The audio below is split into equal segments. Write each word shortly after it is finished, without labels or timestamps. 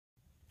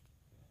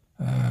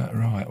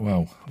Right,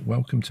 well,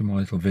 welcome to my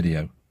little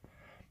video.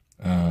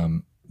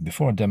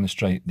 Before I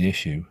demonstrate the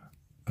issue,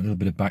 a little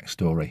bit of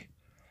backstory.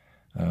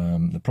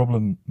 The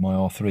problem my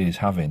R3 is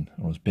having,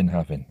 or has been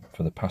having,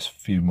 for the past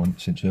few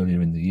months since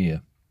earlier in the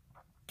year,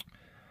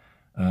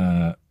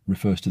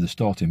 refers to the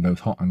starting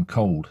both hot and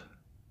cold.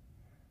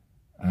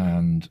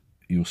 And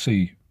you'll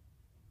see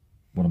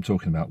what I'm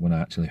talking about when I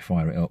actually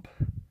fire it up.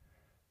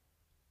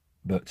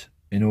 But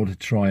in order to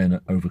try and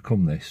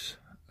overcome this,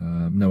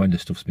 no end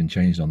of stuff's been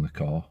changed on the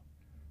car.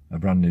 A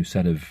brand new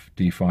set of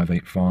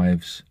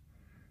D585s,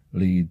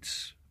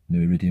 leads,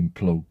 new Iridium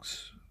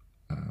plugs,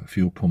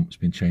 fuel pump's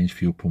been changed,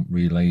 fuel pump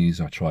relays.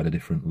 I tried a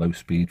different low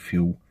speed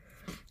fuel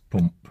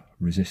pump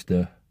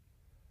resistor.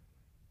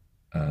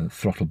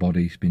 Throttle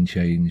body's been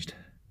changed,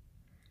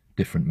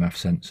 different MAF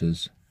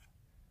sensors,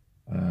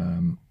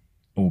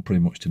 all pretty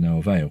much to no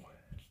avail.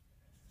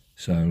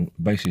 So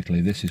basically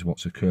this is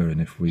what's occurring.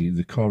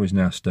 The car is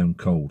now stone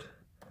cold.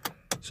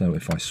 So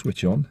if I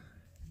switch on,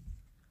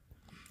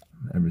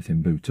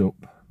 everything boot up.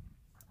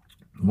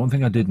 One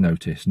thing I did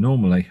notice,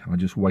 normally I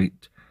just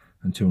wait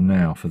until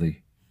now for the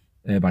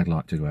airbag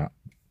light to go out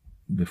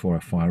before I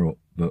fire up,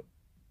 but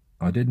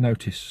I did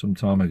notice some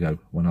time ago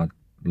when I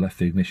left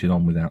the ignition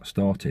on without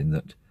starting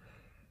that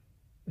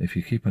if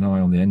you keep an eye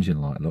on the engine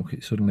light, look,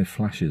 it suddenly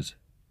flashes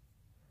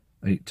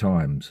 8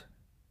 times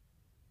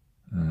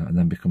and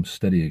then becomes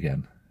steady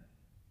again.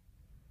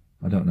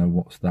 I don't know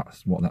what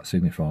that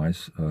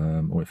signifies,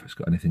 or if it's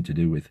got anything to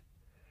do with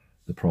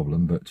the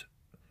problem, but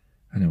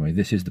anyway,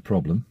 this is the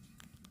problem.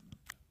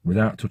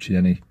 Without touching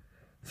any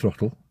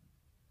throttle,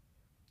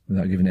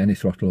 without giving any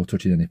throttle or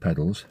touching any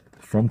pedals,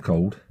 from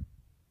cold,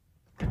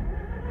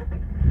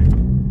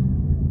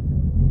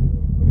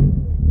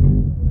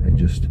 it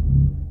just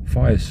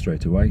fires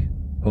straight away,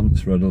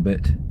 hunts for a little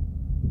bit,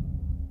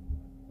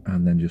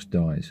 and then just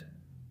dies,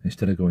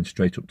 instead of going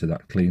straight up to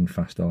that clean,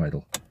 fast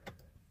idle.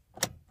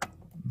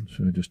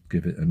 So we'll just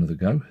give it another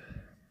go.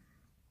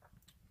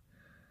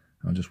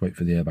 I'll just wait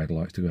for the airbag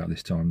lights to go out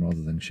this time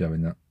rather than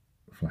showing that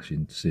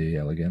flashing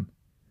CEL again.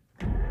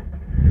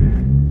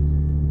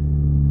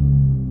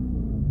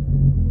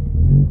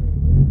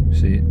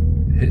 See, it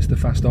hits the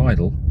fast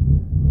idle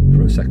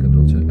for a second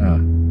or two.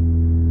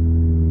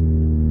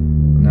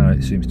 Now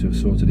it seems to have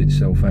sorted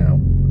itself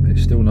out.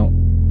 It's still not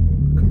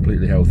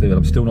completely healthy, but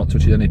I'm still not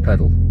touching any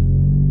pedal.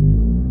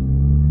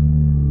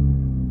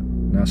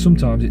 Now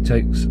sometimes it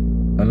takes,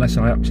 unless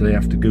I actually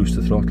have to goose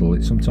the throttle,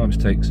 it sometimes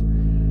takes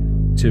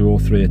 2 or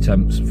 3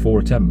 attempts, 4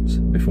 attempts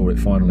before it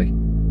finally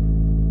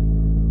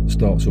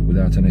starts up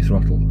without any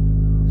throttle.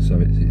 So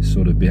it's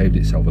sort of behaved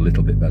itself a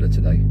little bit better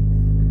today.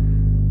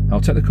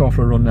 I'll take the car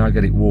for a run now,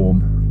 get it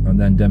warm, and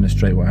then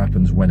demonstrate what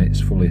happens when it's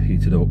fully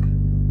heated up.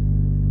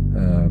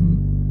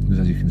 Because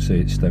as you can see,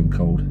 it's stone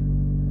cold.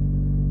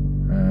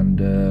 And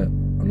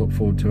I look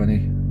forward to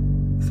any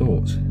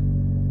thoughts.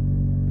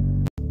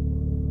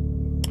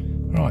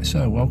 Right,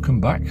 so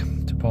welcome back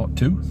to part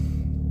 2.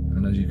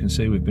 And as you can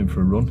see, we've been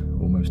for a run,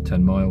 almost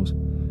 10 miles.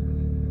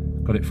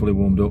 Got it fully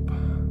warmed up,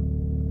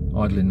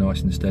 idling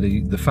nice and steady.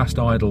 The fast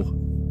idle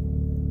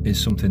is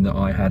something that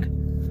I had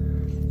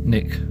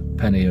Nick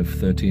Penny of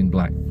 13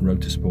 Black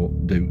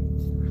Rotorsport do,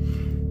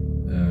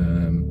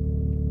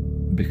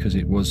 because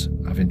it was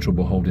having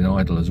trouble holding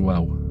idle as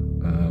well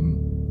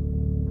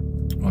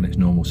on its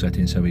normal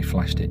setting, so he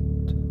flashed the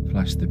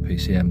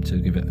PCM to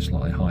give it a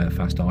slightly higher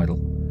fast idle.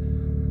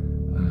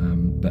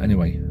 But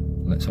anyway,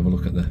 let's have a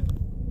look at the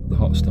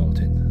hot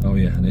starting. Oh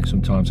yeah, and it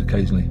sometimes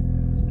occasionally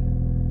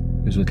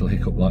gives a little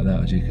hiccup like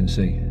that, as you can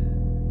see.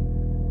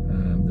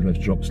 The revs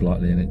drop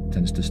slightly and it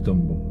tends to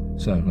stumble.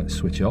 So let's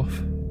switch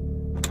off.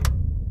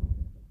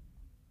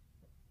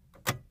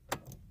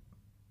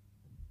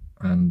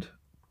 And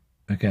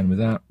again,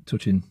 without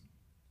touching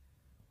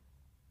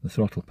the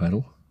throttle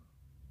pedal,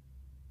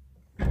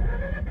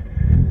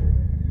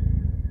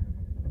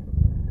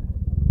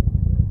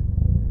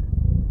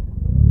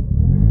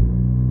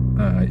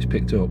 it's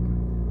picked up.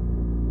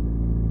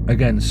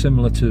 Again,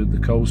 similar to the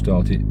cold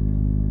start, it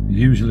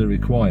usually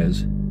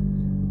requires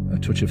a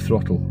touch of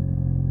throttle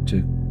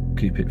to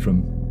keep it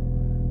from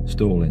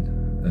stalling.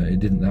 It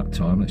didn't that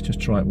time. Let's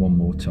just try it one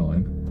more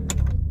time,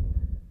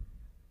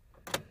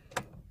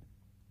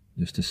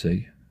 just to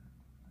see,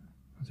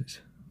 as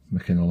it's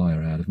making a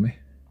liar out of me.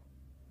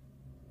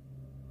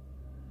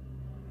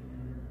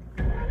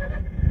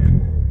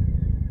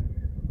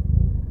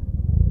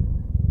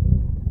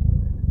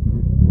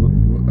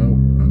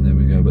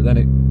 But then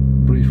it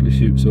briefly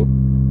shoots up.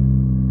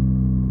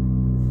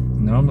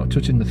 Now I'm not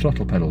touching the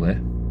throttle pedal there.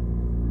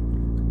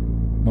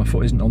 My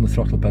foot isn't on the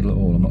throttle pedal at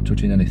all. I'm not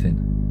touching anything.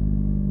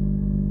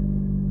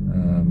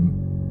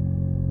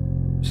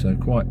 So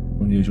quite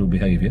unusual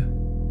behaviour,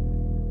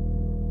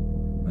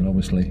 and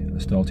obviously a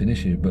starting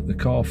issue. But the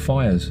car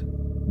fires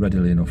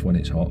readily enough when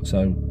it's hot,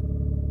 so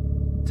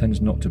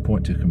tends not to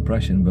point to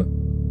compression. But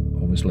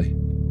obviously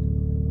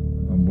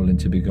I'm willing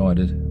to be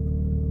guided,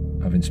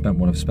 having spent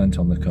what I've spent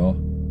on the car.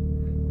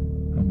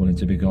 I'm willing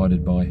to be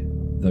guided by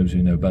those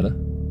who know better.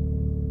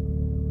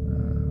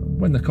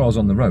 When the car's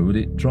on the road,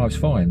 it drives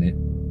fine.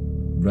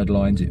 red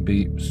lines, it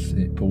beeps,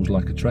 it pulls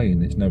like a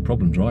train. It's no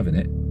problem driving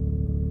it.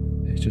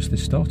 It's just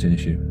this starting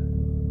issue.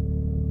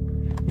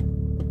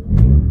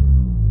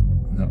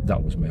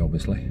 That was me,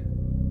 obviously.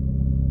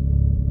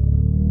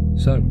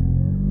 So,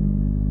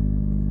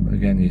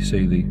 again, you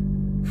see the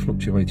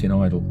fluctuating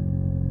idle.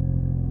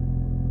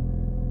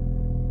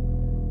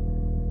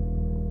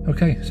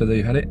 Okay, so there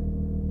you had it.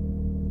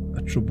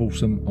 A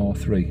troublesome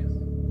R3.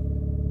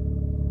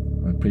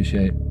 I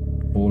appreciate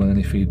all and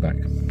any feedback.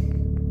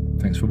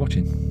 Thanks for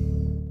watching.